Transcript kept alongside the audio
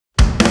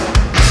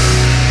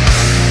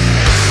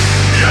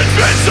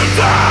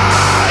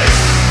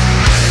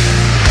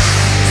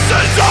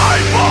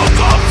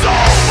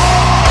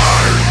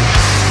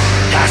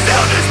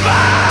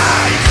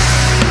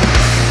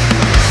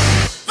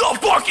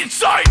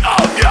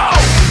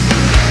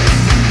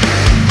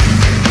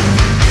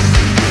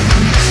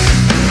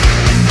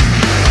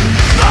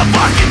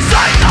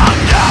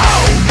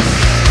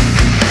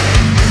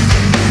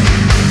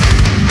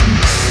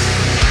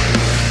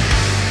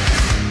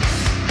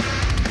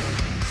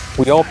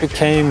We all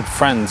became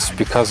friends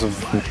because of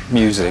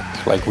music.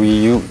 Like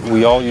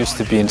we all used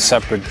to be in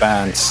separate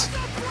bands,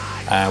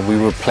 and we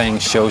were playing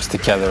shows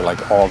together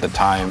like all the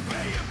time,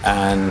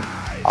 and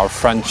our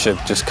friendship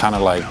just kind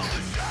of like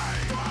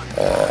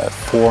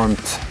formed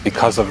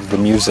because of the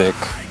music.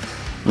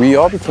 We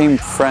all became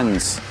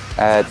friends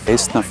at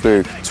Iceland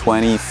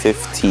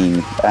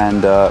 2015,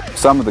 and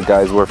some of the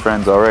guys were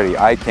friends already.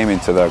 I came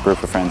into the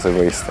group of friends at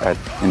least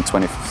in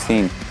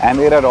 2015, and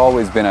it had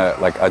always been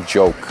a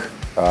joke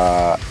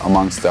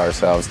amongst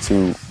ourselves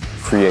to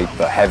create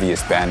the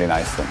heaviest band in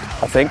Iceland.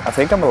 I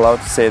think I'm allowed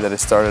to say that it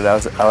started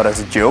out as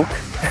a joke.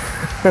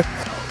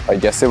 I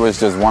guess it was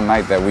just one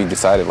night that we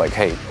decided, like,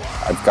 hey,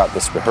 I've got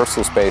this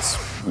rehearsal space.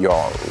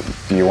 Y'all,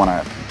 do you want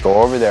to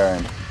go over there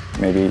and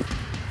maybe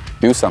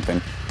do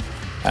something?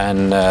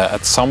 And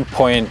at some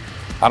point,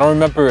 I don't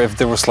remember if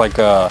there was like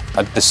a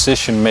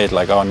decision made,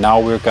 like, oh, now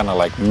we're gonna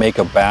like make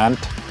a band.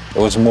 It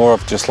was more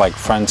of just like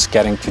friends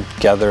getting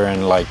together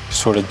and like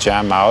sort of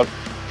jam out.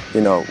 You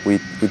know, we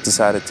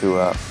decided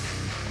to,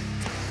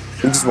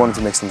 we just wanted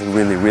to make something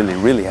really, really,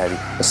 really heavy.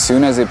 As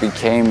soon as it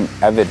became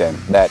evident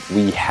that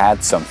we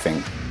had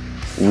something,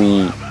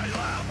 we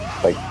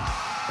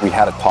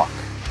had a talk.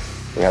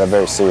 We had a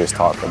very serious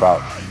talk about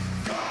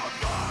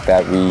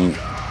that we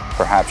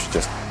perhaps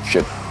just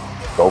should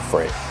go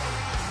for it.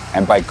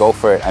 And by go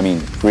for it, I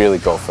mean really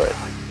go for it.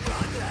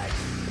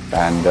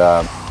 And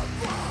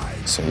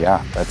so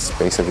yeah, that's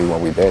basically what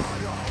we did.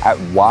 At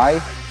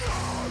why?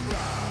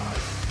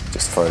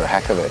 Just for the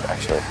heck of it,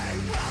 actually.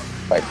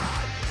 Like,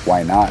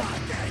 why not?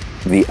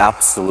 The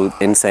absolute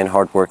insane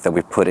hard work that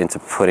we put into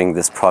putting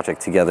this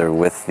project together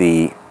with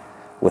the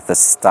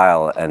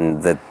style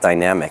and the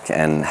dynamic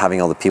and having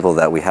all the people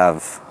that we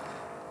have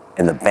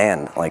in the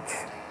band. Like,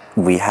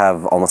 we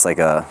have almost like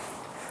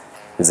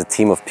there's a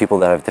team of people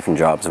that have different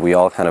jobs. We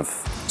all kind of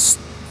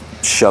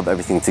shove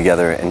everything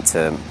together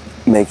into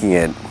making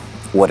it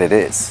what it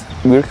is.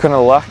 We're kind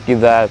of lucky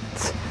that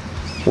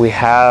we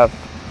have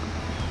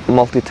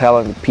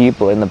multi-talented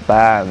people in the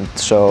band.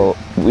 So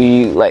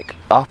we, like,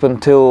 up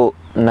until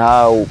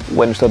now,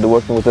 when we started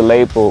working with the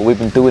label, we've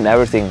been doing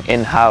everything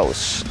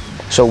in-house.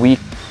 So we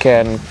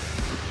can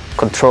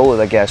control it,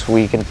 I guess.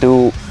 We can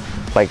do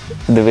like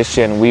the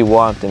vision we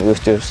want, and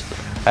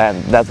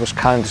that was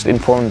kind of just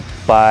informed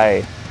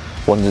by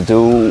wanting to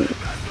do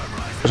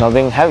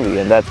something heavy,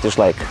 and that was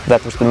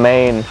the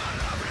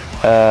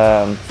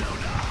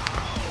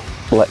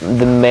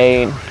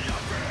main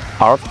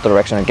art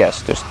direction, I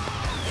guess, just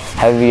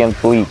heavy and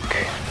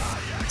bleak.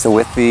 So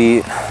with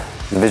the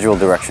visual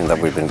direction that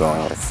we've been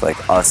going with, like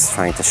us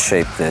trying to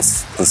shape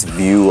this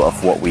view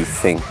of what we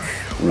think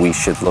we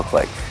should look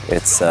like,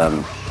 it's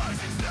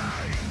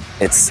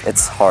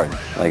hard.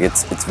 Like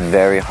it's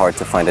very hard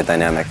to find a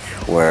dynamic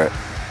where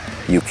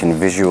you can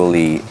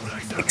visually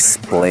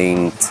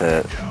explain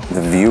to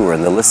the viewer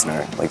and the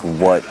listener like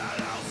what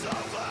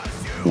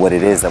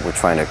it is that we're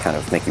trying to kind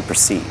of make you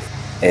perceive.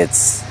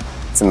 It's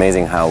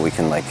amazing how we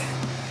can like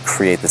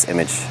create this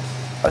image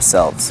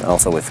ourselves, and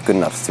also with Good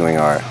Enough's doing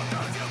a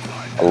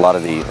lot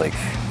of the like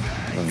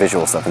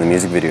visual stuff in the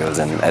music videos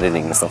and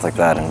editing and stuff like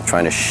that, and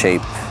trying to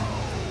shape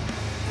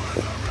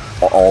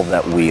all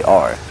that we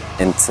are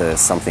into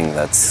something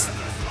that's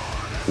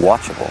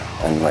watchable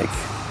and like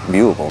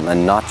viewable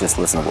and not just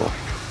listenable,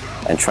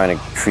 and trying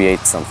to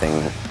create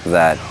something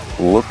that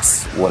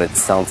looks what it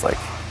sounds like.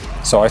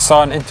 So I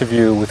saw an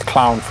interview with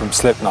Clown from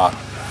Slipknot,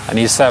 and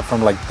he said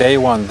from like day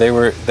one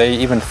they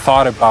even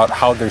thought about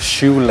how their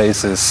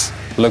shoelaces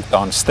looked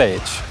on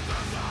stage.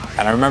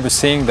 And I remember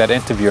seeing that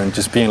interview and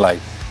just being like,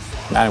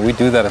 man, we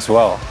do that as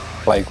well.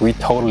 Like, we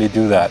totally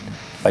do that.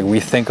 Like,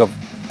 we think of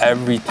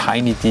every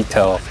tiny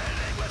detail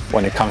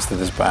when it comes to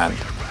this band.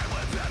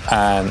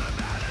 And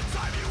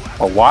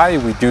well, why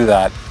we do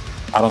that,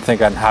 I don't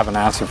think I have an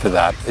answer for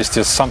that. It's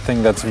just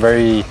something that's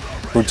we're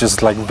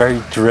just like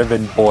very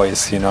driven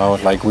boys, you know?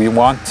 Like, we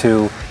want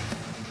to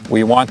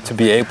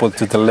be able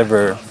to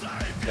deliver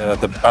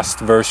the best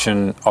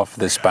version of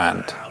this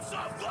band.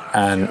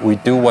 And we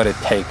do what it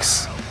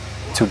takes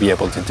to be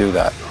able to do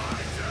that.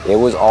 It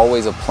was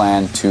always a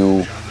plan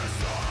to,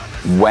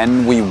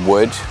 when we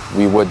would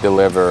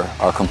deliver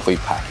a complete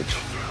package.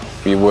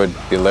 We would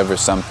deliver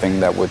something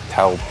that would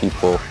tell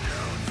people,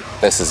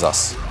 this is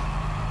us,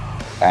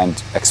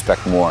 and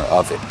expect more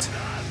of it.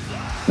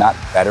 Not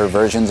better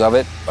versions of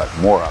it, but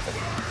more of it,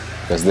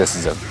 because this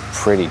is a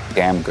pretty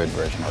damn good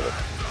version of it.